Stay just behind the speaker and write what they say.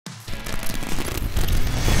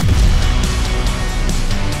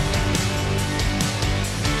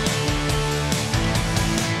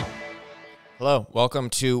Hello,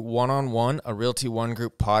 welcome to One-on-One, a Realty ONE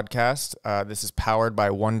Group podcast. This is powered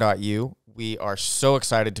by ONE.U. We are so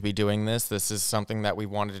excited to be doing this. This is something that we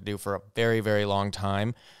wanted to do for a very, very long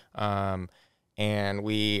time. And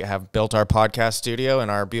we have built our podcast studio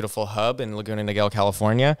in our beautiful hub in Laguna Niguel,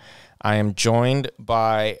 California. I am joined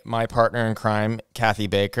by my partner in crime, Kathy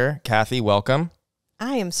Baker. Kathy, welcome.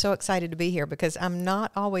 I am so excited to be here because I'm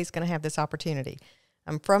not always going to have this opportunity.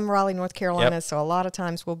 I'm from Raleigh, North Carolina, so a lot of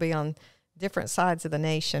times we'll be on different sides of the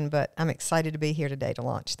nation, but I'm excited to be here today to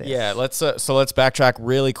launch this. Yeah, let's backtrack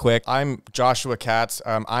really quick. I'm Joshua Katz.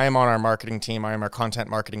 I am on our marketing team. I am our content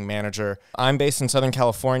marketing manager. I'm based in Southern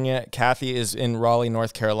California. Kathy is in Raleigh,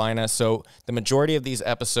 North Carolina. So the majority of these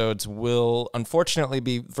episodes will unfortunately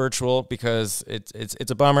be virtual because it's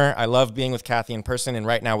a bummer. I love being with Kathy in person, and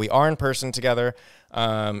right now we are in person together.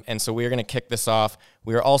 And so we are going to kick this off.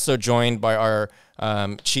 We are also joined by our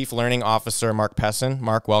Chief Learning Officer, Mark Pessin.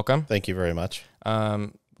 Mark, welcome. Thank you very much.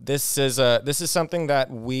 This is something that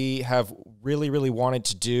we have really wanted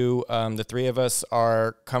to do. The three of us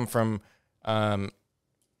come from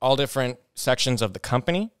all different sections of the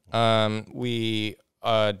company. We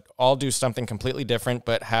all do something completely different,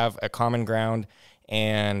 but have a common ground,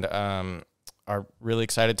 and are really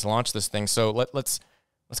excited to launch this thing. So let's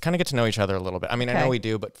kind of get to know each other a little bit. I mean, okay. I know we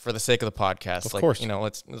do, but for the sake of the podcast, of course.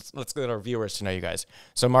 Let's get our viewers to know you guys.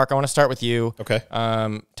 So, Mark, I want to start with you. Okay.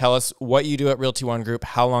 Tell us what you do at Realty ONE Group.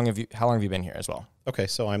 How long have you been here as well? Okay,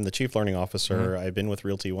 so I'm the Chief Learning Officer. I've been with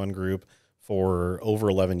Realty ONE Group for over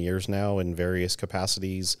 11 years now in various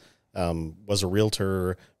capacities. Was a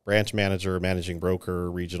realtor, branch manager, managing broker,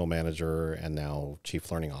 regional manager, and now Chief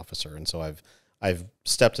Learning Officer. And so I've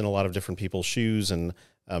stepped in a lot of different people's shoes and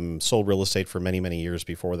sold real estate for many years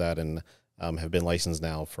before that, and have been licensed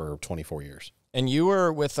now for 24 years. And you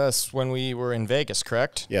were with us when we were in Vegas,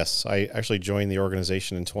 correct? Yes, I actually joined the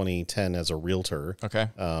organization in 2010 as a realtor. Okay.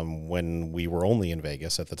 When we were only in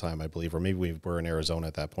Vegas at the time, I believe, or maybe we were in Arizona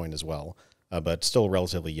at that point as well, but still a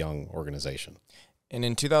relatively young organization. And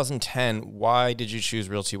in 2010, why did you choose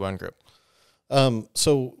Realty ONE Group?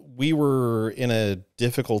 So we were in a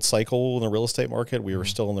difficult cycle in the real estate market. We were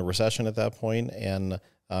still in the recession at that point, and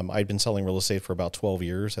I'd been selling real estate for about 12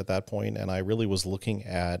 years at that point, and I really was looking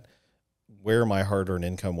at where my hard-earned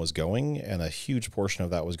income was going, and a huge portion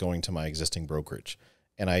of that was going to my existing brokerage.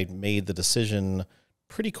 And I made the decision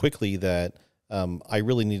pretty quickly that I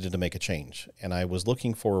really needed to make a change, and I was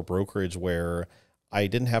looking for a brokerage where I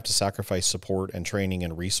didn't have to sacrifice support and training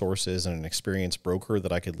and resources and an experienced broker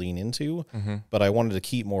that I could lean into, but I wanted to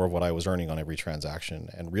keep more of what I was earning on every transaction.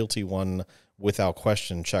 And Realty ONE, without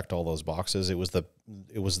question, checked all those boxes. It was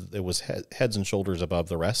heads and shoulders above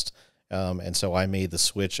the rest. And so I made the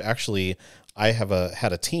switch. Actually, I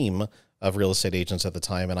had a team of real estate agents at the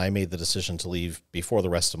time, and I made the decision to leave before the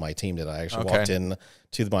rest of my team did. I actually walked in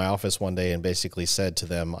to my office one day and basically said to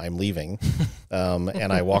them, I'm leaving.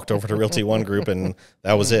 And I walked over to Realty ONE Group, and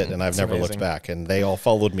that was it. And I've never looked back. And they all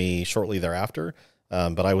followed me shortly thereafter.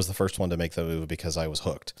 But I was the first one to make the move because I was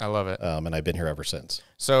hooked. I love it. And I've been here ever since.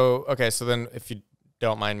 So then if you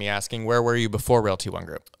don't mind me asking, where were you before Realty ONE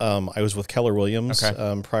Group? I was with Keller Williams.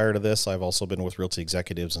 Okay. Prior to this, I've also been with Realty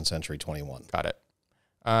Executives and Century 21. Got it.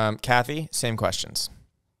 Kathy, same questions.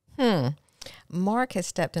 Mark has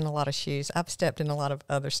stepped in a lot of shoes. I've stepped in a lot of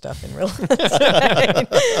other stuff in real estate.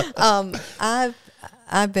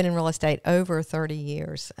 I've been in real estate over 30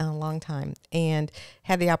 years, a long time, and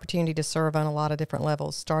had the opportunity to serve on a lot of different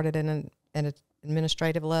levels. Started in an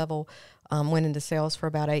administrative level, went into sales for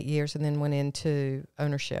about 8 years, and then went into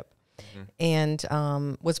ownership. And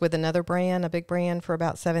was with another brand, a big brand, for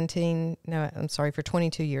about 22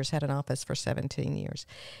 years, had an office for 17 years.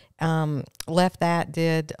 Left that,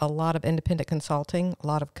 did a lot of independent consulting, a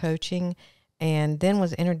lot of coaching, and then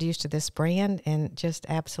was introduced to this brand and just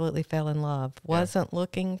absolutely fell in love. Wasn't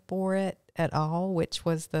looking for it at all, which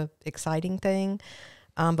was the exciting thing.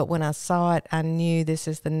 But when I saw it, I knew this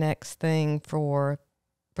is the next thing for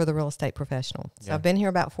the real estate professional. So I've been here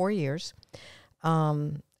about 4 years.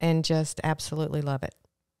 And just absolutely love it.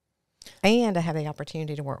 And I have the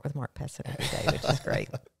opportunity to work with Mark Pessin every day, which is great.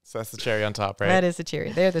 So that's the cherry on top, right? That is the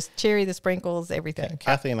cherry. They're the cherry, the sprinkles, everything.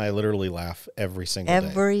 Kathy and I literally laugh every single day.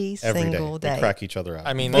 Every single day. We crack each other up.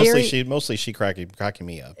 I mean, mostly she cracking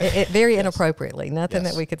me up. Very inappropriately. Nothing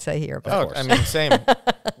that we could say here. But I mean, same.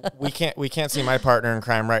 We can't see my partner in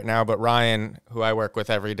crime right now, but Ryan, who I work with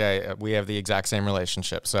every day, we have the exact same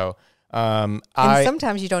relationship. So. And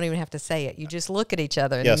sometimes you don't even have to say it. You just look at each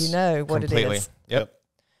other and you know what it is. Yep.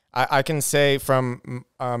 I can say from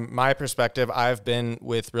my perspective, I've been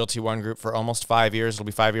with Realty ONE Group for almost 5 years. It'll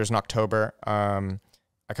be 5 years in October.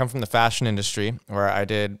 I I come from the fashion industry where I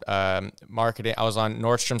did marketing. I was on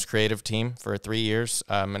Nordstrom's creative team for 3 years,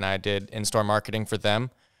 and I did in-store marketing for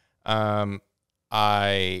them.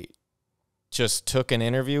 I just took an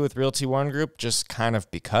interview with Realty ONE Group just kind of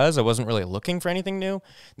because I wasn't really looking for anything new.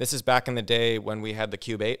 This is back in the day when we had the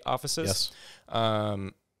Cube 8 offices.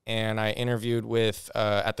 Yes. And I interviewed with,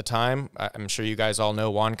 at the time, I'm sure you guys all know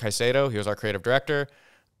Juan Caicedo. He was our creative director.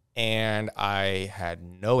 And I had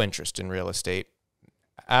no interest in real estate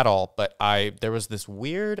at all. But there was this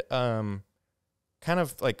weird kind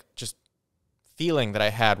of like just feeling that I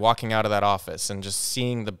had walking out of that office and just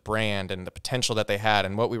seeing the brand and the potential that they had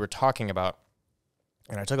and what we were talking about.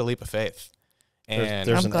 And I took a leap of faith. And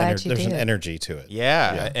there's I'm an glad you there's an did. energy to it.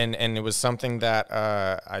 yeah. And it was something that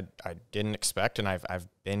I didn't expect, and I've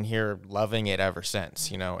been here loving it ever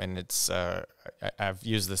since, you know. And it's I've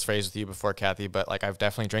used this phrase with you before, Kathy, but like I've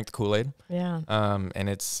definitely drank the Kool-Aid. Yeah. And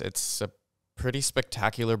it's a pretty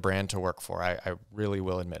spectacular brand to work for. I really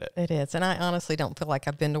will admit it. It is. And I honestly don't feel like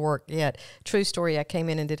I've been to work yet. True story, I came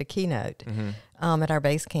in and did a keynote at our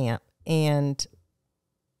base camp, and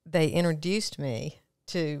they introduced me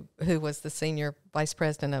to who was the senior vice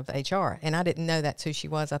president of HR. And I didn't know that's who she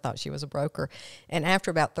was. I thought she was a broker. And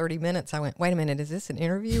after about 30 minutes, I went, wait a minute, is this an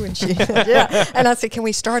interview? And she, yeah. And I said, can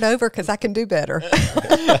we start over? Because I can do better.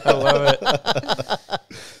 I love it.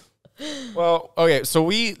 Well, okay. So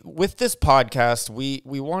with this podcast, we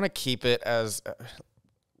want to keep it as,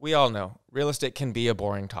 we all know real estate can be a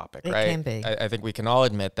boring topic, right? It can be. I think we can all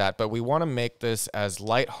admit that, but we want to make this as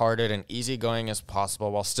lighthearted and easygoing as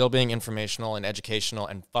possible while still being informational and educational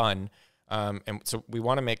and fun. And so we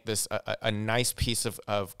want to make this a nice piece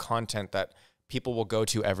of content that people will go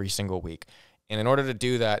to every single week. And in order to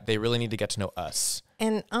do that, they really need to get to know us.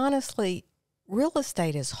 And honestly, real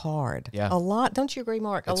estate is hard. Yeah. A lot. Don't you agree,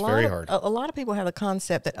 Mark? It's very hard. A lot of people have the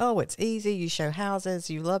concept that, oh, it's easy. You show houses.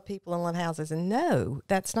 You love people and love houses. And no,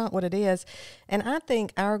 that's not what it is. And I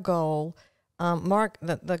think our goal, Mark,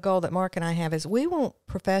 the goal that Mark and I have is we want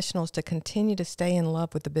professionals to continue to stay in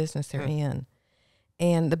love with the business they're in.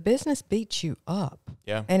 And the business beats you up.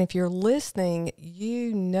 Yeah. And if you're listening,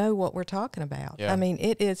 you know what we're talking about. Yeah. I mean,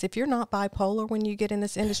 it is, if you're not bipolar when you get in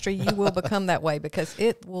this industry, you will become that way because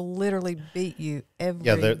it will literally beat you every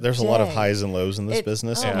day. There's a lot of highs and lows in this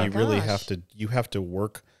business, oh and my you really gosh. have to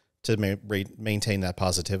work to maintain that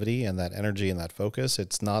positivity and that energy and that focus.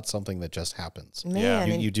 It's not something that just happens. Man,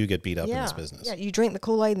 and You do get beat up in this business. Yeah, you drink the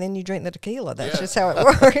Kool-Aid and then you drink the tequila. That's just how it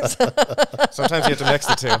works. Sometimes you have to mix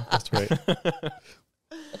the two. That's right.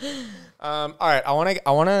 All right, I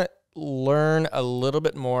want to learn a little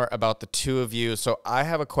bit more about the two of you. So I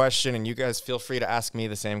have a question, and you guys feel free to ask me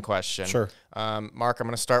the same question. Sure. Mark, I'm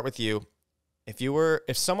going to start with you.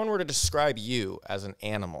 If someone were to describe you as an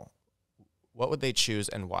animal, what would they choose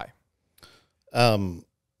and why?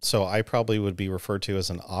 So I probably would be referred to as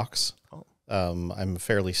an ox. Oh. I'm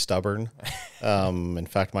fairly stubborn. In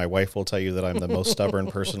fact, my wife will tell you that I'm the most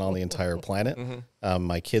stubborn person on the entire planet.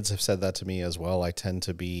 My kids have said that to me as well. I tend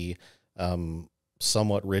to be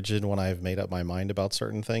somewhat rigid when I've made up my mind about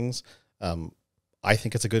certain things. I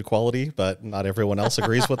think it's a good quality, but not everyone else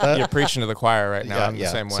agrees with that. You're preaching to the choir right now. I'm the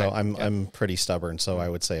same way. So I'm pretty stubborn. So I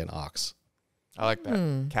would say an ox. I like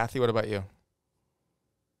that. Kathy, what about you?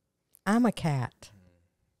 I'm a cat.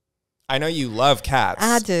 I know you love cats.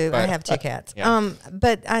 I do. I have 2 cats. Yeah.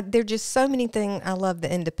 But there are just so many things. I love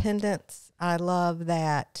the independence. I love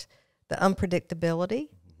that the unpredictability.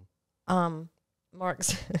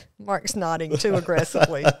 Mark's nodding too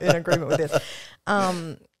aggressively in agreement with this.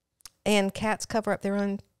 And cats cover up their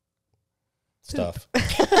own Stuff.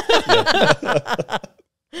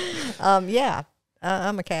 I'm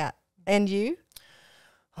a cat. And you?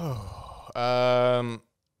 All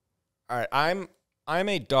right. I'm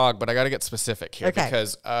a dog, but I got to get specific here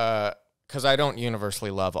because I don't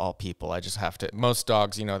universally love all people. I just have to. Most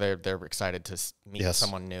dogs, they're excited to meet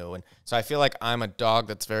someone new, and so I feel like I'm a dog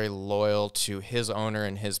that's very loyal to his owner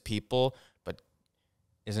and his people, but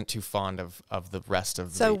isn't too fond of the rest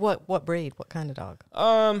of. So what breed? What kind of dog?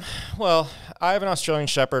 Well, I have an Australian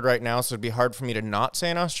Shepherd right now, so it'd be hard for me to not say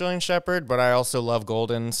an Australian Shepherd, but I also love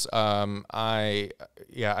Goldens. I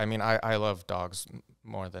love dogs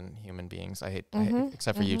more than human beings. I hate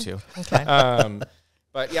except for you two. Okay.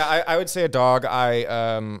 But yeah, I would say a dog.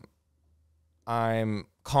 I'm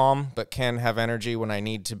calm, but can have energy when I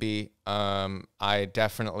need to be. I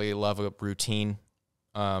definitely love a routine,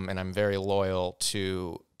 and I'm very loyal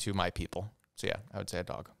to my people. So yeah, I would say a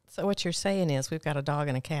dog. So what you're saying is we've got a dog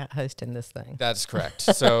and a cat hosting this thing. That's correct.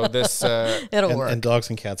 So this It'll work. And dogs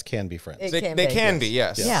and cats can be friends. they can be,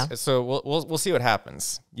 yes. Yeah. So we'll see what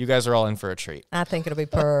happens. You guys are all in for a treat. I think it'll be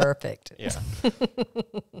perfect. Yeah.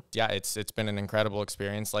 Yeah, it's been an incredible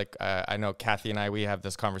experience. Like I know Kathy and I, we have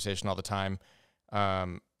this conversation all the time.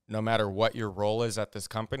 No matter what your role is at this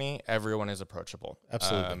company, everyone is approachable.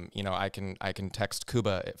 Absolutely. You know, I can text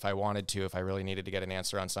Kuba if I wanted to, if I really needed to get an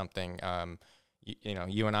answer on something. You know,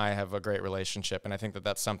 you and I have a great relationship, and I think that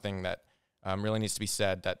that's something that really needs to be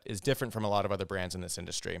said that is different from a lot of other brands in this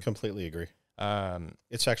industry. Completely agree.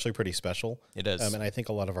 It's actually pretty special. It is. And I think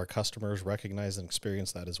a lot of our customers recognize and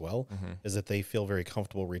experience that as well, is that they feel very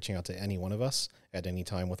comfortable reaching out to any one of us at any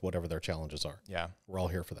time with whatever their challenges are. Yeah. We're all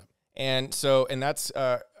here for them. And so, and that's,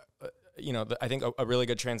 you know, I think a really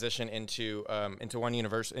good transition into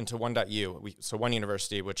ONE.U. So ONE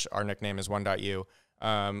University, which our nickname is ONE.U,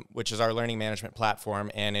 which is our learning management platform,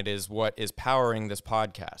 and it is what is powering this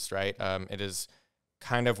podcast, right? It is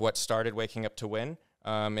kind of what started Waking Up to Win.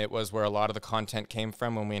 It was where a lot of the content came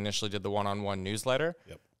from when we initially did the one-on-one newsletter.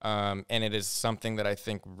 Yep. And it is something that I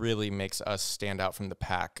think really makes us stand out from the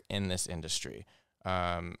pack in this industry.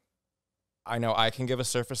 I know I can give a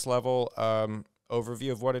surface level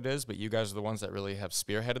overview of what it is, but you guys are the ones that really have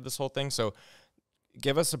spearheaded this whole thing. So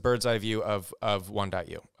give us a bird's eye view of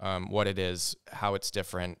ONE.U, what it is, how it's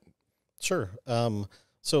different. Sure.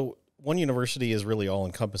 So ONE University is really all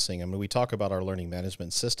encompassing. I mean, we talk about our learning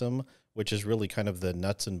management system, which is really kind of the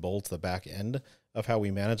nuts and bolts, the back end of how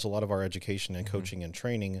we manage a lot of our education and coaching and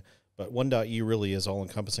training. But ONE.U really is all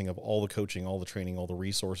encompassing of all the coaching, all the training, all the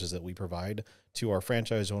resources that we provide to our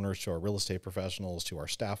franchise owners, to our real estate professionals, to our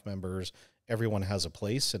staff members. Everyone has a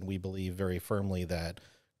place, and we believe very firmly that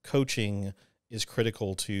coaching is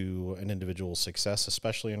critical to an individual's success,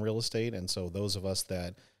 especially in real estate. And so those of us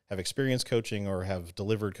that have experienced coaching or have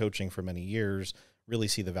delivered coaching for many years really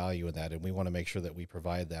see the value in that. And we want to make sure that we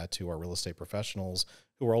provide that to our real estate professionals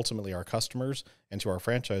who are ultimately our customers, and to our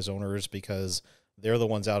franchise owners, because they're the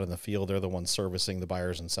ones out in the field. They're the ones servicing the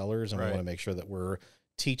buyers and sellers. And we want to make sure that we're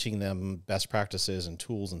teaching them best practices and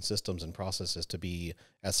tools and systems and processes to be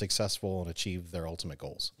as successful and achieve their ultimate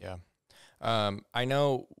goals. Yeah. I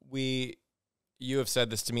know you have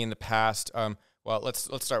said this to me in the past. Well, let's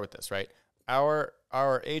start with this, right?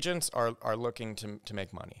 Our agents are looking to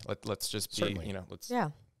make money. Let's just be, Certainly. you know, let's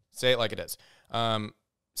say it like it is.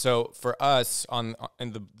 So for us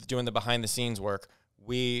doing the behind the scenes work,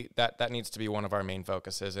 that needs to be one of our main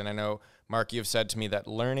focuses. And I know, Mark, you've said to me that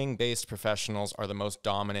learning-based professionals are the most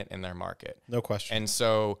dominant in their market. No question. And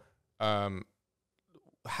so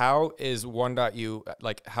how is ONE.U,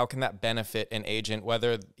 like, how can that benefit an agent,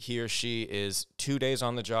 whether he or she is 2 days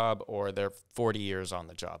on the job or they're 40 years on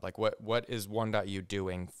the job? Like, what is ONE.U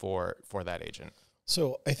doing for that agent?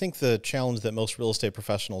 So I think the challenge that most real estate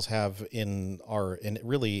professionals have in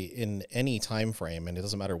any time frame, and it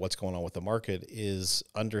doesn't matter what's going on with the market, is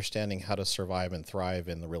understanding how to survive and thrive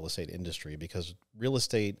in the real estate industry. Because real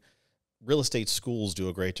estate schools do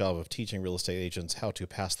a great job of teaching real estate agents how to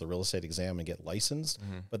pass the real estate exam and get licensed,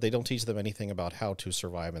 but they don't teach them anything about how to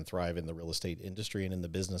survive and thrive in the real estate industry and in the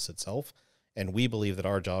business itself. And we believe that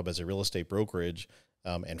our job as a real estate brokerage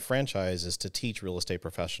and franchise is to teach real estate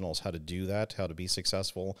professionals how to do that, how to be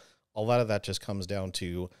successful. A lot of that just comes down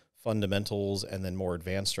to fundamentals and then more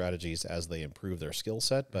advanced strategies as they improve their skill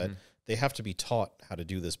set. But they have to be taught how to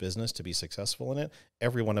do this business to be successful in it.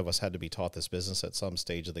 Every one of us had to be taught this business at some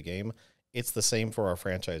stage of the game. It's the same for our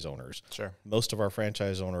franchise owners. Sure. Most of our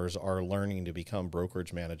franchise owners are learning to become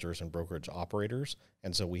brokerage managers and brokerage operators.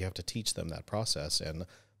 And so we have to teach them that process. And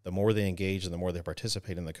the more they engage and the more they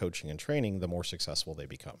participate in the coaching and training, the more successful they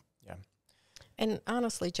become. Yeah. And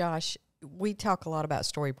honestly, Josh, we talk a lot about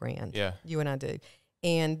story brand. Yeah. You and I do.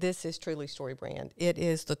 And this is truly story brand. It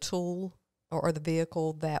is the tool or the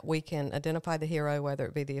vehicle that we can identify the hero, whether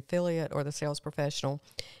it be the affiliate or the sales professional,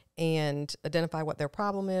 and identify what their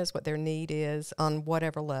problem is, what their need is on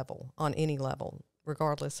whatever level, on any level,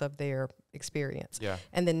 regardless of their experience,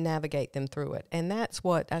 and then navigate them through it. And that's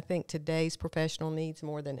what I think today's professional needs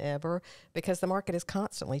more than ever, because the market is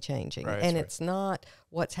constantly changing. Right, and it's not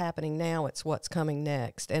what's happening now, it's what's coming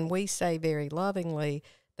next. And we say very lovingly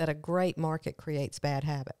that a great market creates bad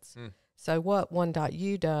habits. So what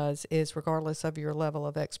ONE.U does is, regardless of your level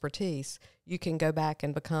of expertise, you can go back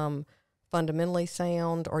and become fundamentally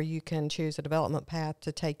sound, or you can choose a development path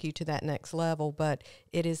to take you to that next level. But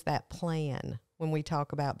it is that plan. When we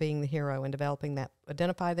talk about being the hero and developing that,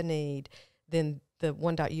 identify the need, then the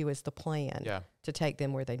ONE.U is the plan to take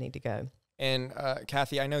them where they need to go. And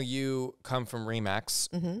Kathy, I know you come from RE/MAX.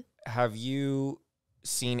 Have you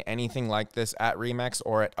seen anything like this at Remax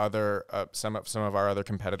or at other some of our other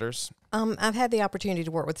competitors? I've had the opportunity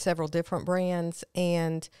to work with several different brands,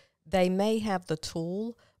 and they may have the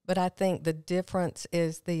tool, but I think the difference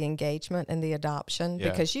is the engagement and the adoption,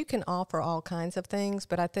 because you can offer all kinds of things,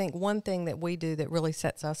 but I think one thing that we do that really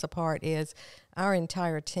sets us apart is our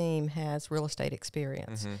entire team has real estate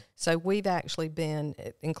experience. So we've actually been,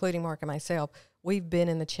 including Mark and myself, we've been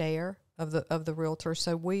in the chair of the realtor,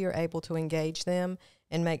 so we are able to engage them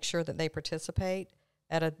and make sure that they participate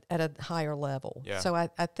at a higher level. So I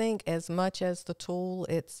think as much as the tool,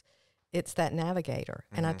 it's that navigator,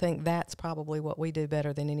 and I think that's probably what we do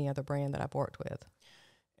better than any other brand that I've worked with.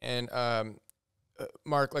 And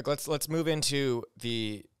Mark, like let's move into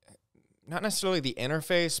the, not necessarily the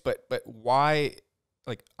interface, but why.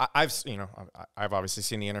 Like I've obviously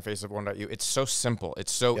seen the interface of ONE.U. It's so simple.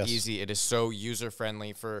 It's so easy. It is so user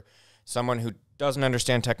friendly for someone who doesn't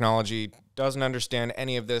understand technology, doesn't understand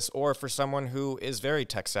any of this, or for someone who is very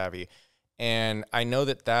tech savvy. And I know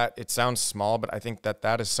that it sounds small, but I think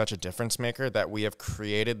that is such a difference maker, that we have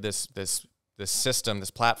created this system, this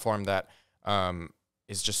platform that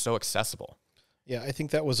is just so accessible. Yeah, I think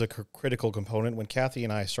that was a critical component when Kathy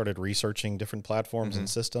and I started researching different platforms and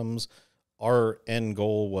systems. Our end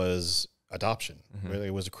goal was adoption. Really,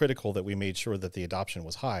 it was critical that we made sure that the adoption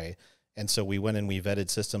was high. And so we went and we vetted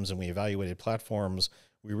systems and we evaluated platforms.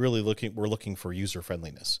 We're looking for user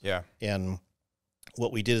friendliness. Yeah. And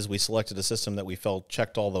what we did is we selected a system that we felt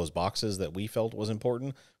checked all those boxes that we felt was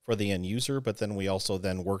important for the end user. But then we also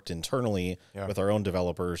worked internally with our own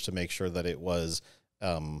developers to make sure that it was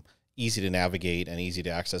easy to navigate and easy to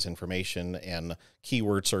access information and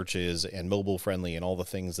keyword searches and mobile friendly and all the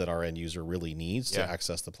things that our end user really needs to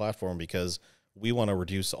access the platform, because we want to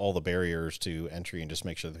reduce all the barriers to entry and just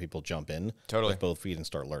make sure that people jump in with both feet and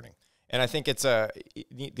start learning. And I think it's the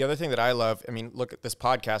other thing that I love, I mean, look, at this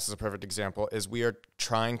podcast is a perfect example, is we are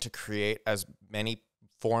trying to create as many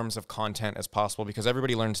forms of content as possible, because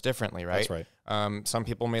everybody learns differently, right? That's right. Some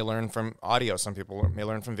people may learn from audio, some people may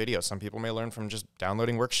learn from video, some people may learn from just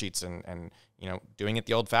downloading worksheets and doing it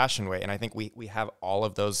the old-fashioned way. And I think we have all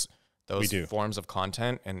of those forms of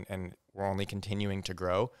content, and we're only continuing to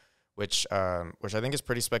grow, which I think is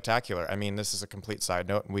pretty spectacular. I mean, this is a complete side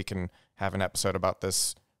note, and we can have an episode about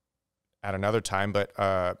this at another time, but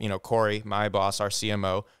Corey, my boss, our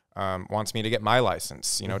CMO, wants me to get my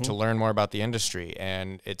license, to learn more about the industry.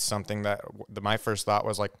 And it's something that my first thought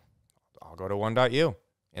was like, I'll go to ONE.U,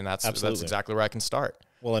 and that's exactly where I can start.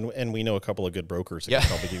 Well, and we know a couple of good brokers that can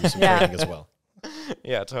probably give you some training as well.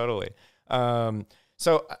 Yeah, totally.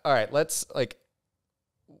 So, all right, let's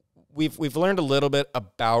we've learned a little bit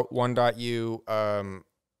about ONE.U.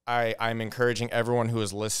 I'm encouraging everyone who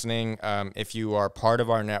is listening, if you are part of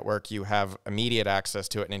our network, you have immediate access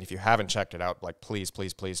to it. And if you haven't checked it out, please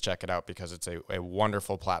check it out, because it's a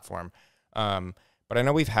wonderful platform. But I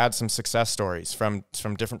know we've had some success stories from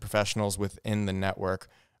different professionals within the network.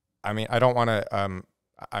 I mean, I don't want to,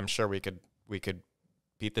 I'm sure we could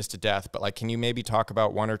beat this to death, but can you maybe talk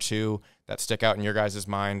about one or two that stick out in your guys'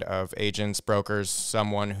 mind of agents, brokers,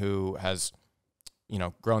 someone who has,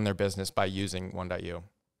 grown their business by using ONE.U?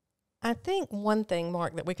 I think one thing,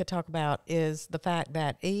 Mark, that we could talk about is the fact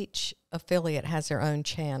that each affiliate has their own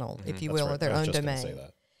channel, if you will, or their own domain.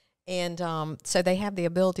 And so they have the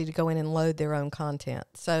ability to go in and load their own content.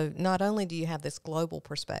 So not only do you have this global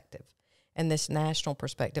perspective and this national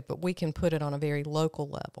perspective, but we can put it on a very local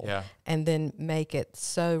level and then make it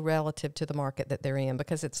so relative to the market that they're in.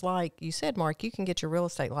 Because it's like you said, Mark, you can get your real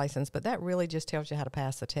estate license, but that really just tells you how to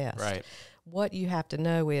pass the test. Right. What you have to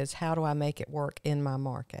know is, how do I make it work in my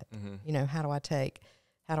market?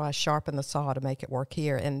 How do I sharpen the saw to make it work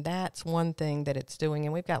here? And that's one thing that it's doing.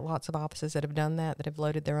 And we've got lots of offices that have done that have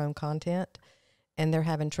loaded their own content, and they're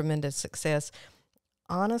having tremendous success.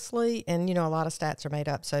 Honestly, and a lot of stats are made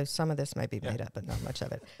up, so some of this may be made up, but not much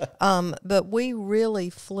of it. But we really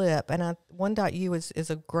flip, and ONE.U is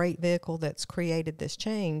a great vehicle that's created this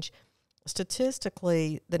change.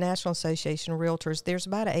 Statistically, the National Association of Realtors, there's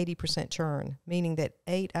about an 80% churn, meaning that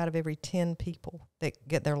 8 out of every 10 people that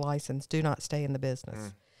get their license do not stay in the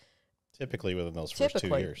business. Typically within those first 2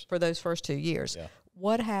 years. For those first 2 years. Yeah.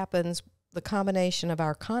 What happens, the combination of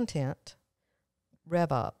our content,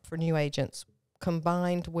 rev up for new agents,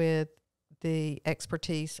 combined with the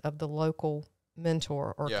expertise of the local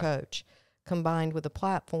mentor or coach, combined with the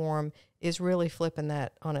platform, is really flipping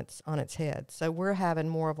that on its head. So we're having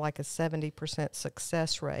more of like a 70%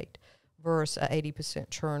 success rate versus a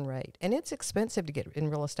 80% churn rate. And it's expensive to get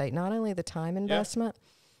in real estate, not only the time investment,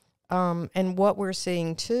 and what we're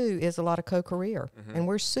seeing too is a lot of co-career. And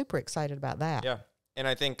we're super excited about that. Yeah. And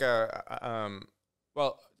I think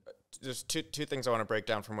Well, there's two things I want to break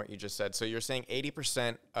down from what you just said. So you're saying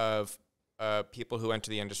 80% of people who enter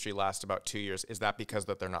the industry last about 2 years. Is that because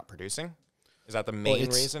that they're not producing? Is that the main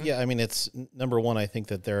reason? Yeah, I mean, it's number one. I think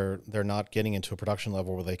that they're not getting into a production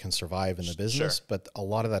level where they can survive in the business. Sure. But a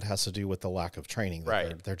lot of that has to do with the lack of training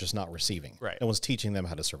that they're just not receiving. Right. No one's teaching them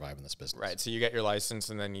how to survive in this business. Right. So you get your license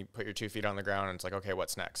and then you put your 2 feet on the ground and it's like, okay,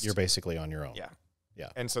 what's next? You're basically on your own. Yeah. Yeah.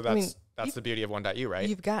 And so that's the beauty of ONE.U, right?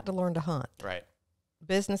 You've got to learn to hunt. Right.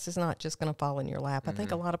 Business is not just going to fall in your lap. I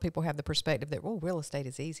think a lot of people have the perspective that, well, real estate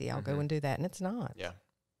is easy. I'll go and do that. And it's not. Yeah.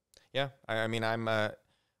 Yeah. I mean, I've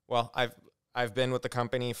been with the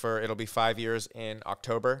company it'll be 5 years in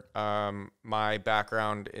October. My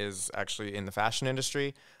background is actually in the fashion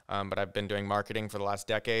industry, but I've been doing marketing for the last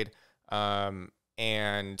decade.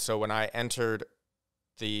 And so when I entered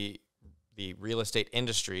the real estate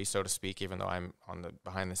industry, so to speak, even though I'm on the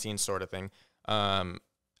behind the scenes sort of thing,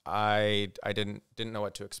 I didn't know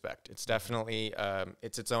what to expect. It's definitely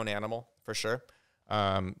it's its own animal for sure.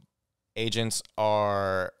 Agents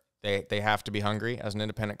are they have to be hungry. As an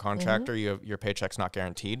independent contractor, your paycheck's not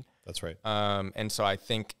guaranteed. That's right. And so I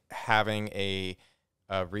think having a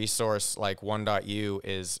resource like ONE.U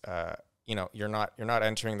is you're not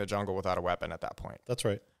entering the jungle without a weapon at that point. That's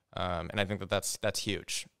right. And I think that's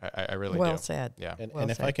huge. I really do. Well said. Yeah.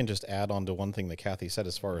 And if I can just add on to one thing that Kathy said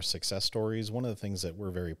as far as success stories, one of the things that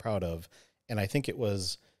we're very proud of, and I think it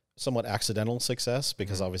was somewhat accidental success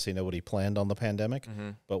because obviously nobody planned on the pandemic,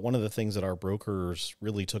 but one of the things that our brokers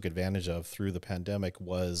really took advantage of through the pandemic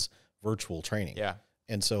was virtual training. Yeah.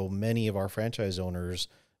 And so many of our franchise owners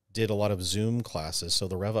did a lot of Zoom classes. So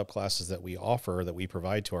the Rev Up classes that we offer, that we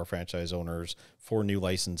provide to our franchise owners for new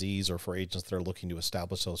licensees or for agents that are looking to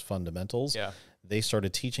establish those fundamentals, they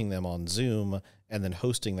started teaching them on Zoom and then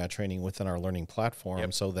hosting that training within our learning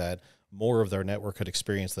platform so that more of their network could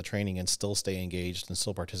experience the training and still stay engaged and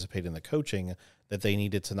still participate in the coaching that they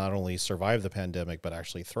needed to not only survive the pandemic, but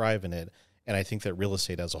actually thrive in it. And I think that real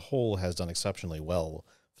estate as a whole has done exceptionally well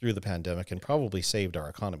through the pandemic and probably saved our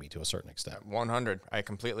economy to a certain extent. 100. I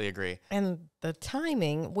completely agree. And the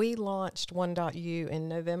timing, we launched ONE.U in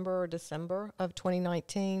November or December of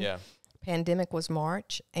 2019. Yeah. Pandemic was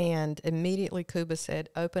March, and immediately Cuba said,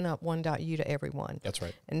 open up ONE.U to everyone. That's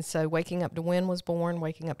right. And so Waking Up to Win was born,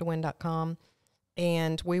 wakinguptowin.com,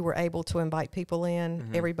 and we were able to invite people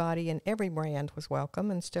in, everybody, and every brand was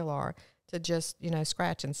welcome and still are, to just,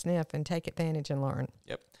 scratch and sniff and take advantage and learn.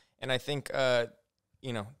 Yep. And I think, there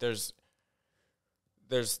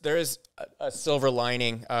is a silver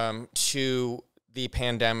lining to the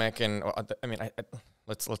pandemic, and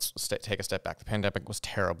let's take a step back. The pandemic was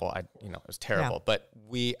terrible. It was terrible. Yeah. But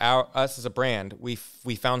us as a brand, we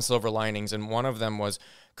found silver linings, and one of them was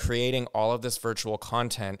creating all of this virtual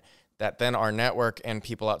content that then our network and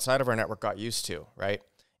people outside of our network got used to, right?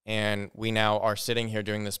 And we now are sitting here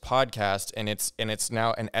doing this podcast, and it's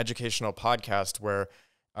now an educational podcast where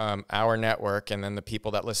our network and then the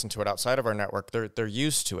people that listen to it outside of our network, they're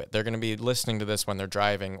used to it. They're going to be listening to this when they're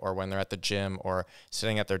driving or when they're at the gym or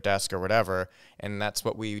sitting at their desk or whatever. And that's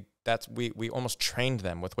what we almost trained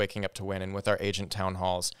them with Waking Up to Win and with our agent town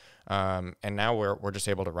halls. And now we're just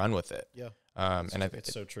able to run with it. Yeah. And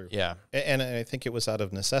it's so true. Yeah. And I think it was out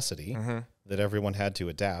of necessity that everyone had to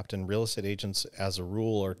adapt, and real estate agents as a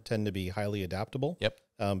rule tend to be highly adaptable. Yep.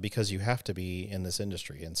 Because you have to be in this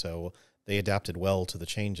industry. And so they adapted well to the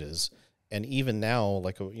changes. And even now,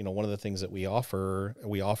 one of the things that we offered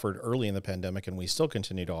early in the pandemic, and we still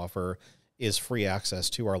continue to offer, is free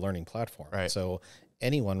access to our learning platform. Right. So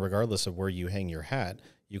anyone, regardless of where you hang your hat,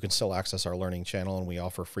 you can still access our learning channel, and we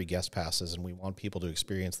offer free guest passes, and we want people to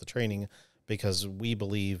experience the training because we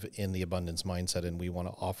believe in the abundance mindset, and we want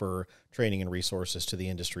to offer training and resources to the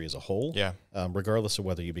industry as a whole, regardless of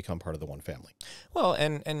whether you become part of the one family. Well,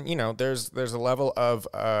 and there's a level of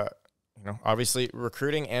obviously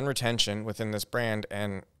recruiting and retention within this brand,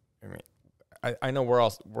 and I know we're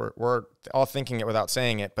all thinking it without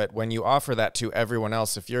saying it, but when you offer that to everyone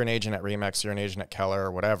else, if you're an agent at Remax, you're an agent at Keller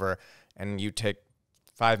or whatever, and you take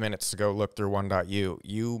 5 minutes to go look through ONE.U,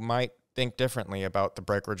 you might think differently about the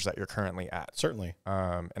brokerage that you're currently at. Certainly.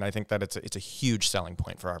 And I think that it's a huge selling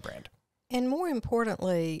point for our brand. And more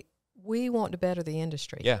importantly, we want to better the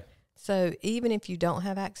industry. Yeah. So even if you don't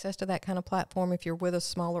have access to that kind of platform, if you're with a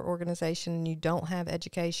smaller organization and you don't have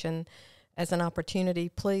education as an opportunity,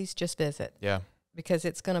 please just visit. Yeah. Because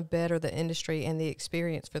it's going to better the industry and the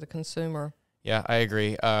experience for the consumer. Yeah, I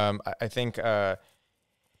agree. I think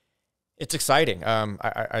it's exciting.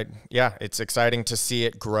 It's exciting to see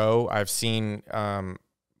it grow. I've seen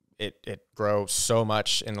it grow so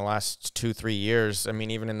much in the last 2-3 years. I mean,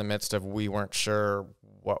 even in the midst of we weren't sure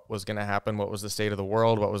what was going to happen, what was the state of the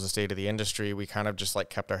world, what was the state of the industry. We kind of just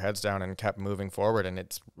like kept our heads down and kept moving forward, and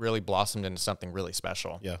it's really blossomed into something really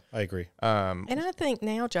special. Yeah, I agree. And I think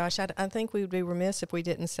now, Josh, I think we would be remiss if we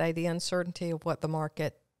didn't say the uncertainty of what the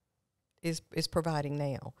market is providing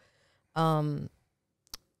now.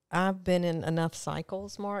 I've been in enough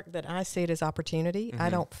cycles, Mark, that I see it as opportunity.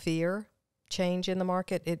 I don't fear change in the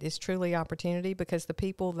market. It is truly opportunity, because the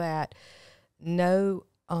people that know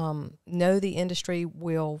the industry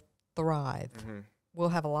will thrive. We'll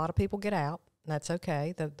have a lot of people get out. That's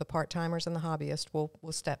okay. The part-timers and the hobbyists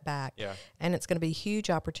will step back. Yeah. And it's going to be a huge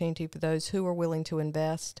opportunity for those who are willing to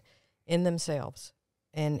invest in themselves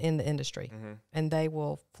and in the industry, and they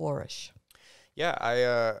will flourish.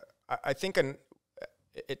 Yeah, I think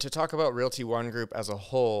to talk about Realty ONE Group as a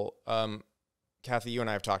whole, Kathy, you and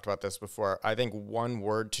I have talked about this before. I think one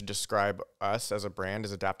word to describe us as a brand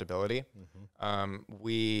is adaptability.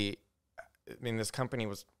 This company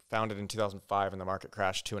was founded in 2005, and the market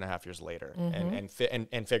crashed 2.5 years later,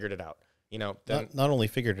 and figured it out. You know, not only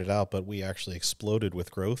figured it out, but we actually exploded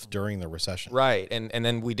with growth during the recession. Right, and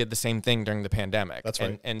then we did the same thing during the pandemic. That's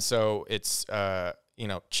right. And so it's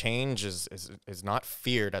change is not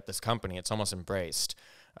feared at this company; it's almost embraced.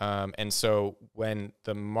 And so when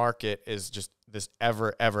the market is just this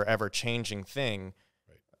ever changing thing,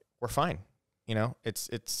 we're fine. You know,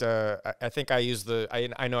 I think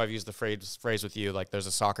I know I've used the phrase with you, like there's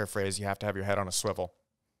a soccer phrase, you have to have your head on a swivel.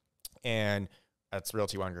 And that's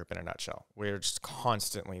Realty ONE Group in a nutshell. We're just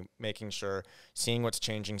constantly making sure, seeing what's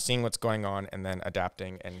changing, seeing what's going on, and then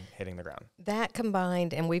adapting and hitting the ground. That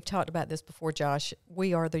combined, and we've talked about this before, Josh,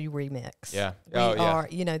 we are the remix. Yeah. We are,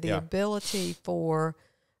 the ability for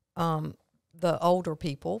the older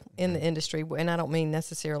people in the industry, and I don't mean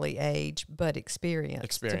necessarily age, but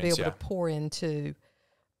experience to be able to pour into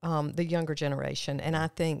the younger generation. And I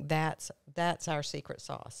think that's our secret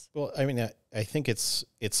sauce. Well, I mean, I think it's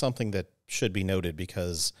something that should be noted,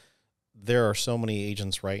 because there are so many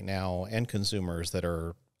agents right now and consumers that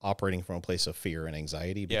are operating from a place of fear and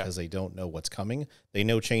anxiety because they don't know what's coming. They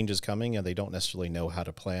know change is coming, and they don't necessarily know how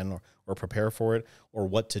to plan or prepare for it, or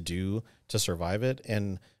what to do to survive it.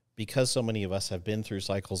 And because so many of us have been through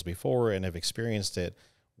cycles before and have experienced it,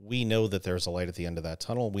 we know that there's a light at the end of that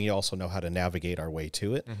tunnel. We also know how to navigate our way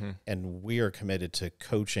to it. And we are committed to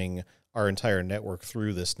coaching our entire network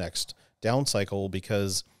through this next down cycle,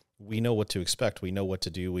 because we know what to expect. We know what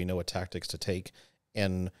to do. We know what tactics to take.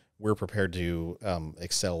 And we're prepared to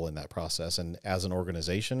excel in that process. And as an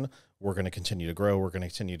organization, we're going to continue to grow. We're going to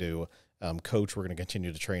continue to coach. We're going to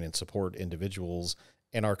continue to train and support individuals.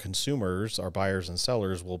 And our consumers, our buyers and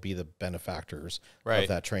sellers, will be the benefactors of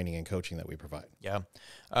that training and coaching that we provide. Yeah.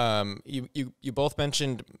 You both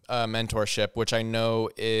mentioned mentorship, which I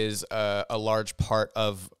know is a large part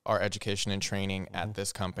of our education and training at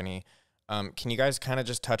this company. Can you guys kind of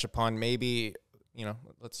just touch upon, maybe,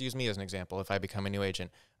 let's use me as an example. If I become a new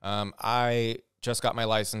agent, I just got my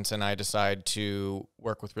license and I decide to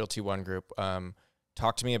work with Realty ONE Group.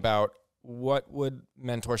 Talk to me about, what would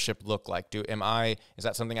mentorship look like? Is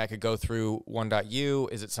that something I could go through ONE.U?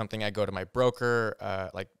 Is it something I go to my broker?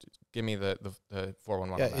 Give me the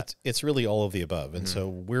 411 on that. It's really all of the above. And so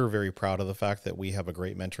we're very proud of the fact that we have a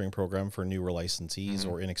great mentoring program for newer licensees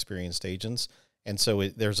or inexperienced agents. And so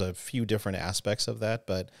there's a few different aspects of that,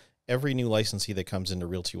 but every new licensee that comes into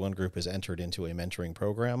Realty ONE Group is entered into a mentoring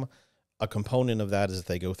program. A component of that is that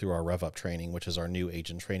they go through our Rev Up training, which is our new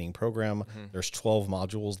agent training program. There's 12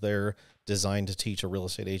 modules there designed to teach a real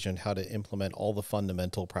estate agent how to implement all the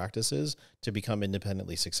fundamental practices to become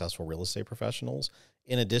independently successful real estate professionals.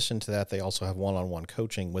 In addition to that, they also have one-on-one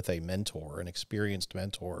coaching with a mentor, an experienced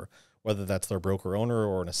mentor, whether that's their broker owner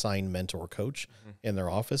or an assigned mentor coach in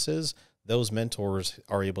their offices. Those mentors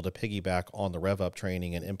are able to piggyback on the Rev Up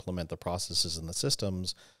training and implement the processes and the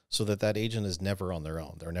systems, so that agent is never on their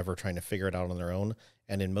own. They're never trying to figure it out on their own.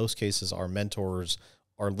 And in most cases, our mentors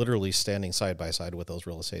are literally standing side by side with those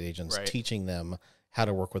real estate agents, teaching them how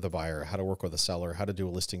to work with a buyer, how to work with a seller, how to do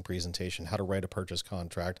a listing presentation, how to write a purchase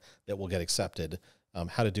contract that will get accepted,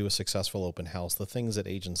 how to do a successful open house, the things that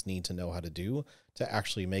agents need to know how to do to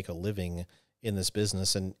actually make a living in this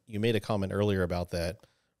business. And you made a comment earlier about that.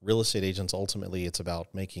 Real estate agents, ultimately, it's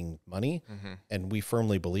about making money, and we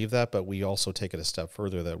firmly believe that, but we also take it a step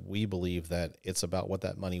further, that we believe that it's about what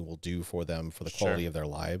that money will do for them, for the quality of their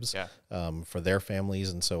lives, for their families.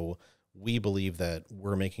 And so we believe that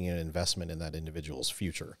we're making an investment in that individual's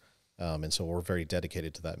future. And so we're very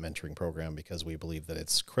dedicated to that mentoring program, because we believe that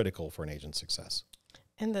it's critical for an agent's success.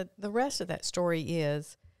 And the rest of that story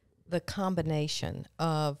is the combination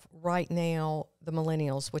of, right now, the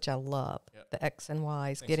millennials, which I love, the X and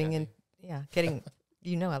Ys, getting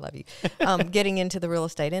you know I love you, getting into the real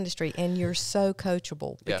estate industry, and you're so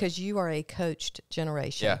coachable because you are a coached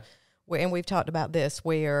generation. Yeah. And we've talked about this,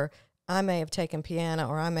 where I may have taken piano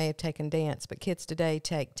or I may have taken dance, but kids today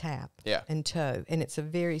take tap and toe, and it's a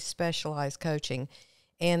very specialized coaching.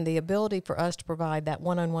 And the ability for us to provide that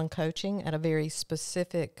one-on-one coaching at a very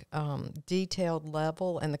specific, detailed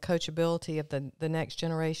level, and the coachability of the next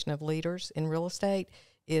generation of leaders in real estate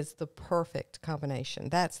is the perfect combination.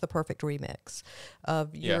 That's the perfect remix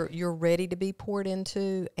of you're ready to be poured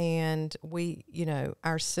into, and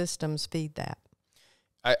our systems feed that.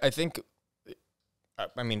 I think,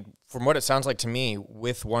 I mean, from what it sounds like to me,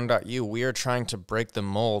 with ONE.U, we are trying to break the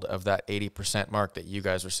mold of that 80% mark that you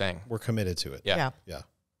guys were saying. We're committed to it. Yeah.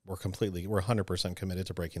 We're 100% committed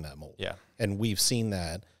to breaking that mold. Yeah. And we've seen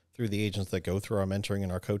that through the agents that go through our mentoring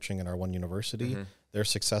and our coaching in our ONE University. Their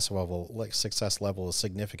success level is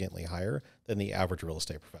significantly higher than the average real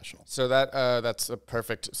estate professional. So that's a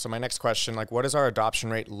perfect. So my next question, like, what is our adoption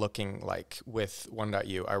rate looking like with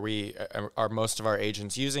ONE.U? Are most of our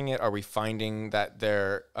agents using it? Are we finding that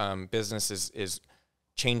their business is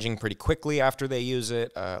changing pretty quickly after they use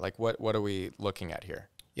it? Like, what are we looking at here?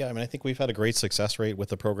 Yeah, I mean, I think we've had a great success rate with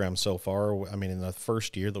the program so far. I mean, in the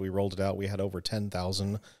first year that we rolled it out, we had over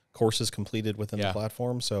 10,000 courses completed within the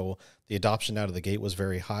platform. So the adoption out of the gate was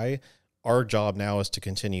very high. Our job now is to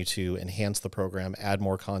continue to enhance the program, add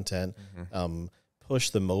more content, push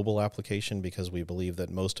the mobile application, because we believe that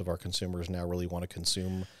most of our consumers now really want to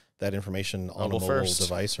consume that information on a mobile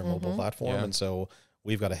device or mobile platform. And so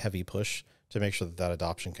we've got a heavy push to make sure that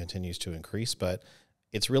adoption continues to increase. But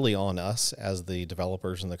it's really on us as the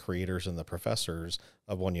developers and the creators and the professors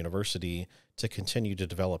of ONE University to continue to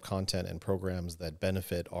develop content and programs that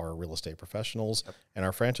benefit our real estate professionals and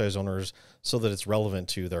our franchise owners so that it's relevant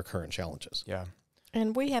to their current challenges. Yeah.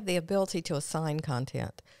 And we have the ability to assign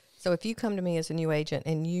content. So if you come to me as a new agent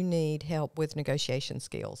and you need help with negotiation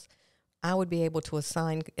skills, I would be able to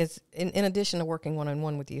assign, in addition to working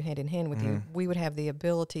one-on-one with you, hand in hand with you, we would have the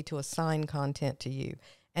ability to assign content to you,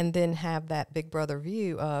 and then have that big brother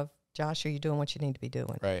view of, Josh, are you doing what you need to be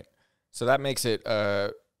doing? Right. So that makes it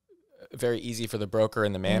very easy for the broker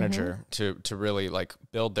and the manager to really like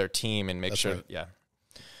build their team and make sure. Right.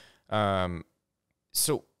 Yeah.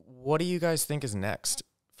 So what do you guys think is next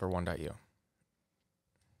for ONE.U?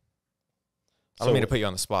 I don't mean to put you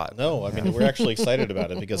on the spot. No, I mean, we're actually excited about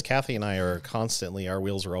it because Kathy and I are constantly, our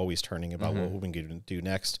wheels are always turning about what we can do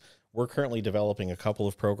next. We're currently developing a couple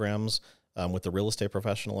of programs with the real estate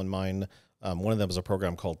professional in mind. One of them is a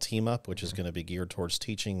program called Team Up, which is going to be geared towards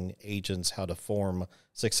teaching agents how to form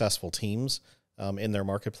successful teams in their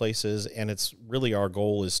marketplaces. And it's really, our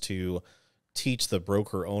goal is to teach the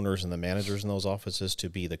broker owners and the managers in those offices to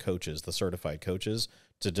be the coaches, the certified coaches,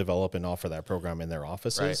 to develop and offer that program in their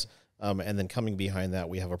offices. Right. And then coming behind that,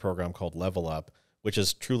 we have a program called Level Up, which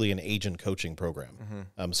is truly an agent coaching program.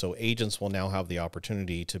 So agents will now have the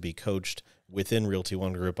opportunity to be coached within Realty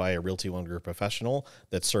ONE Group by a Realty ONE Group professional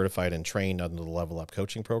that's certified and trained under the Level Up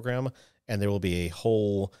coaching program. And there will be a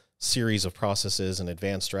whole series of processes and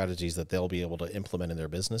advanced strategies that they'll be able to implement in their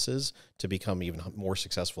businesses to become even more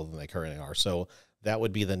successful than they currently are. So that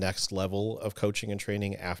would be the next level of coaching and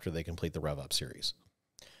training after they complete the Rev Up series.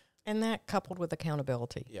 And that coupled with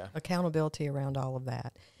accountability. Yeah. Accountability around all of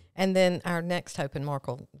that. And then our next hope, and Mark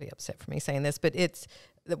will be upset for me saying this, but it's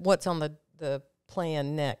what's on the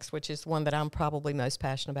plan next, which is one that I'm probably most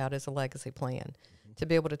passionate about, is a legacy plan. To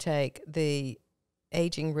be able to take the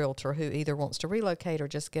aging realtor who either wants to relocate or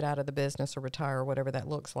just get out of the business or retire or whatever that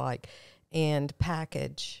looks like, and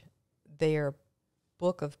package their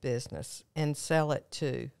book of business and sell it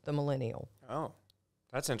to the millennial. Oh,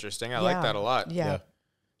 that's interesting. I like that a lot.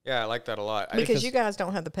 Yeah, I like that a lot. Because you guys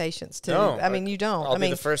don't have the patience to. No, I mean, you don't. I'll be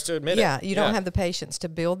the first to admit it. Yeah, you don't have the patience to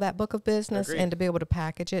build that book of business. Agreed. And to be able to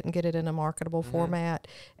package it and get it in a marketable format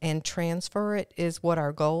and transfer it is what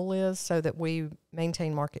our goal is, so that we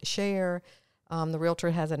maintain market share. The realtor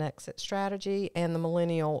has an exit strategy, and the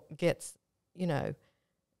millennial gets,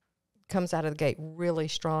 comes out of the gate really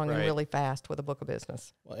strong and really fast with a book of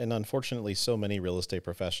business. Well, and unfortunately, so many real estate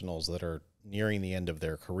professionals that are nearing the end of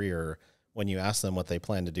their career, when you ask them what they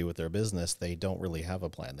plan to do with their business, they don't really have a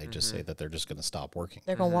plan. They just say that they're just going to stop working.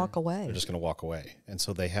 They're going to walk away. They're just going to walk away. And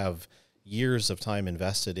so they have years of time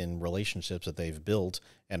invested in relationships that they've built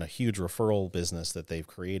and a huge referral business that they've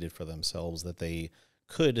created for themselves that they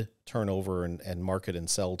could turn over and market and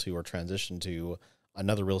sell to or transition to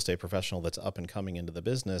another real estate professional that's up and coming into the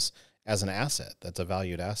business as an asset. That's a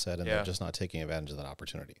valued asset, and they're just not taking advantage of that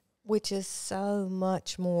opportunity. Which is so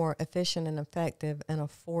much more efficient and effective and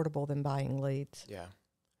affordable than buying leads. Yeah.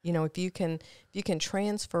 You know, if you can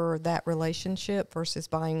transfer that relationship versus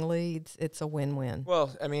buying leads, it's a win-win.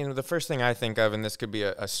 Well, I mean, the first thing I think of, and this could be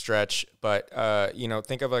a stretch, but you know,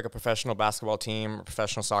 think of like a professional basketball team, a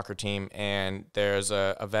professional soccer team, and there's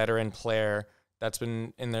a veteran player that's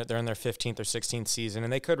been they're in their 15th or 16th season,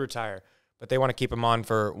 and they could retire, but they want to keep them on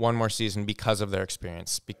for one more season because of their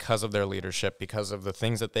experience, because of their leadership, because of the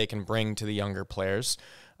things that they can bring to the younger players.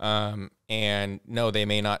 And no, they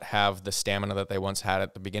may not have the stamina that they once had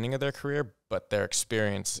at the beginning of their career, but their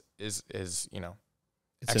experience is you know,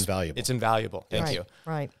 it's invaluable. It's invaluable. Thank you.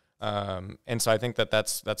 Right. And so I think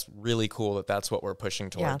that's really cool that's what we're pushing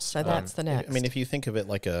towards. Yeah, so that's the next. I mean, if you think of it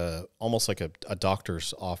like almost like a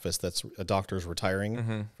doctor's office, that's a doctor's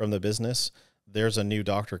retiring from the business, there's a new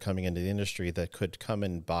doctor coming into the industry that could come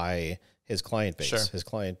and buy his client base, his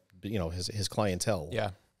client, you know, his clientele.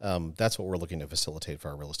 Yeah. That's what we're looking to facilitate for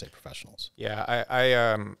our real estate professionals. Yeah.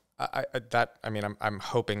 I'm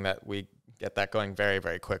hoping that we get that going very,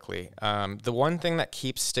 very quickly. The one thing that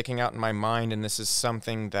keeps sticking out in my mind, and this is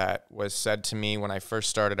something that was said to me when I first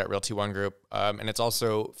started at Realty ONE Group, and it's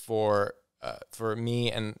also for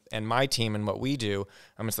me and my team and what we do,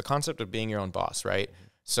 it's the concept of being your own boss, right? Mm-hmm.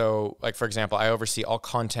 So, like, for example, I oversee all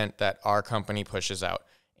content that our company pushes out.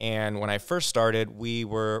 And when I first started, we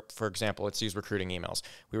were, for example, let's use recruiting emails.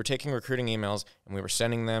 We were taking recruiting emails and we were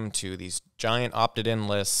sending them to these giant opted-in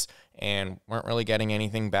lists and weren't really getting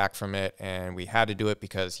anything back from it. And we had to do it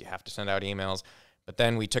because you have to send out emails. But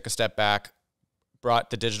then we took a step back,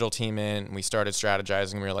 brought the digital team in, and we started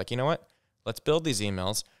strategizing. We were like, you know what? Let's build these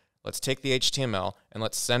emails. Let's take the HTML and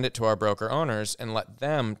let's send it to our broker owners and let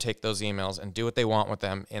them take those emails and do what they want with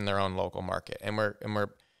them in their own local market. And we're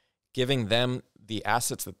giving them the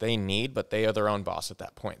assets that they need, but they are their own boss at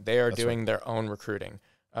that point. They are doing their own recruiting.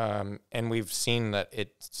 And we've seen that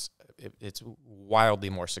it's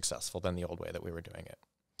wildly more successful than the old way that we were doing it.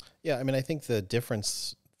 Yeah, I mean, I think the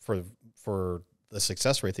difference for the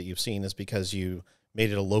success rate that you've seen is because you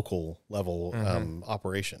made it a local level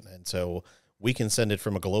operation. And so we can send it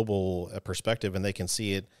from a global perspective and they can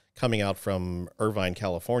see it coming out from Irvine,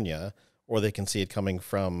 California, or they can see it coming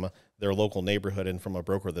from their local neighborhood and from a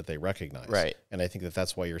broker that they recognize. Right. And I think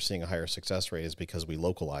that's why you're seeing a higher success rate is because we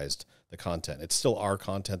localized the content. It's still our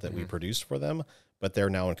content that we produced for them, but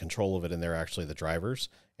they're now in control of it and they're actually the drivers.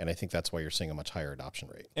 And I think that's why you're seeing a much higher adoption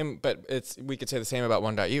rate. But we could say the same about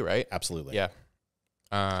ONE.U, right? Absolutely. Yeah.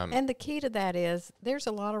 And the key to that is there's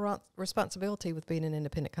a lot of responsibility with being an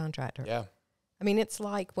independent contractor. Yeah. I mean, it's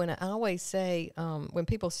like when I always say, when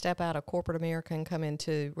people step out of corporate America and come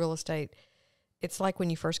into real estate, it's like when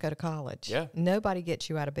you first go to college. Yeah. Nobody gets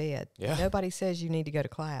you out of bed. Yeah. Nobody says you need to go to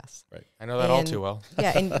class. Right. I know that all too well.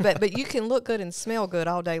 Yeah. But you can look good and smell good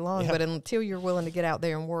all day long, but until you're willing to get out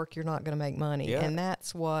there and work, you're not going to make money. Yeah. And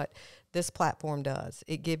that's what this platform does.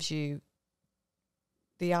 It gives you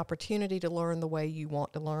the opportunity to learn the way you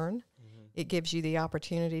want to learn. It gives you the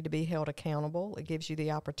opportunity to be held accountable. It gives you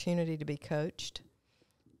the opportunity to be coached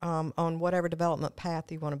on whatever development path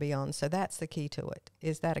you want to be on. So that's the key to it,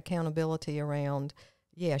 is that accountability around,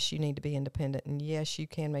 yes, you need to be independent, and yes, you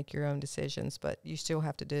can make your own decisions, but you still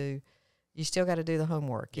got to do the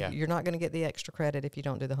homework. Yeah. You're not going to get the extra credit if you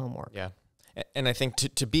don't do the homework. Yeah. And I think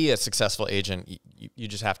to be a successful agent, you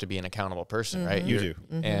just have to be an accountable person, right? You do.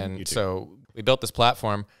 And so we built this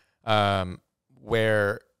platform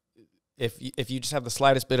where if you just have the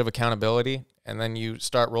slightest bit of accountability and then you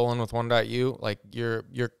start rolling with ONE.U, like you're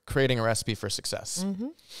creating a recipe for success.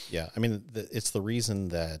 Yeah. I mean, it's the reason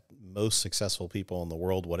that most successful people in the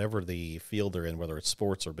world, whatever the field they're in, whether it's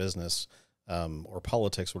sports or business or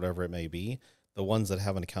politics, whatever it may be, the ones that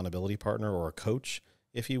have an accountability partner or a coach,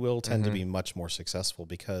 if you will, tend to be much more successful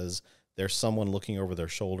because there's someone looking over their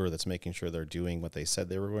shoulder that's making sure they're doing what they said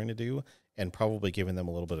they were going to do and probably giving them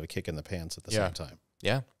a little bit of a kick in the pants at the same time.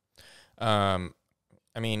 Yeah. I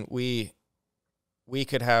mean, we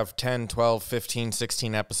could have 10, 12, 15,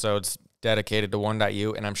 16 episodes dedicated to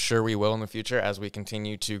ONE.U, and I'm sure we will in the future as we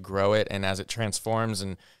continue to grow it and as it transforms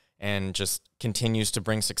and just continues to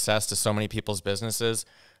bring success to so many people's businesses.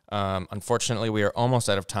 Unfortunately, we are almost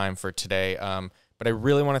out of time for today, but I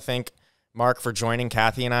really want to thank Mark for joining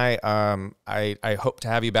Kathy and I. I hope to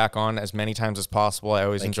have you back on as many times as possible. I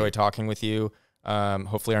always enjoy talking with you.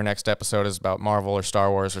 Hopefully our next episode is about Marvel or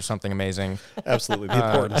Star Wars or something amazing. Absolutely. The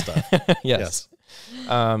important stuff. Yes.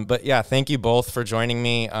 But yeah, thank you both for joining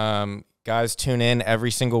me. Guys, tune in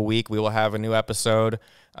every single week. We will have a new episode.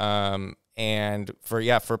 And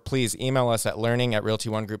please email us at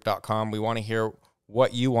learning@realtyonegroup.com. We want to hear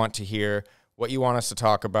what you want to hear, what you want us to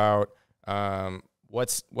talk about.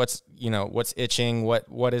 What's itching?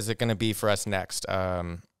 What is it going to be for us next?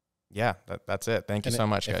 yeah, that's it. Thank you so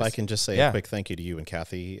much, guys. If I can just say a quick thank you to you and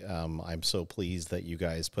Kathy. I'm so pleased that you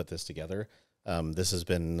guys put this together. This has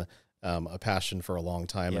been a passion for a long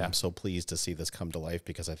time, and I'm so pleased to see this come to life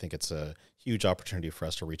because I think it's a huge opportunity for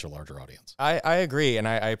us to reach a larger audience. I agree, and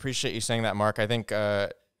I appreciate you saying that, Mark. I think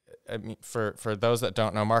for those that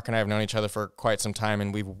don't know, Mark and I have known each other for quite some time,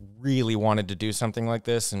 and we really wanted to do something like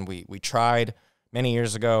this, and we tried many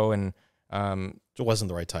years ago, and it wasn't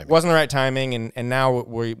the right timing. Wasn't the right timing, and now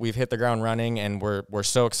we've hit the ground running, and we're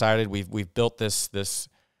so excited. We've built this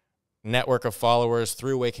network of followers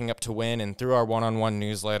through Waking Up to Win and through our one-on-one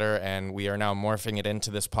newsletter, and we are now morphing it into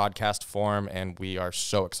this podcast form, and we are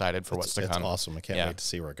so excited for what's to come. It's awesome. I can't wait to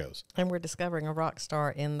see where it goes. And we're discovering a rock star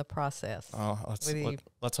in the process. Oh,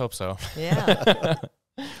 let's hope so. Yeah.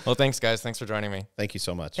 Well, thanks, guys. Thanks for joining me. Thank you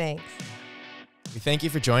so much. Thanks. We thank you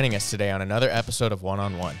for joining us today on another episode of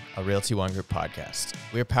One-on-One, a Realty ONE Group podcast.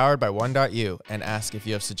 We are powered by ONE.U and ask if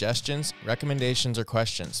you have suggestions, recommendations, or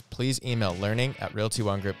questions, please email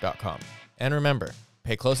learning@realtyonegroup.com. And remember,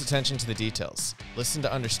 pay close attention to the details, listen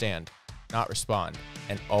to understand, not respond,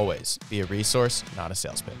 and always be a resource, not a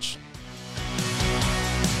sales pitch.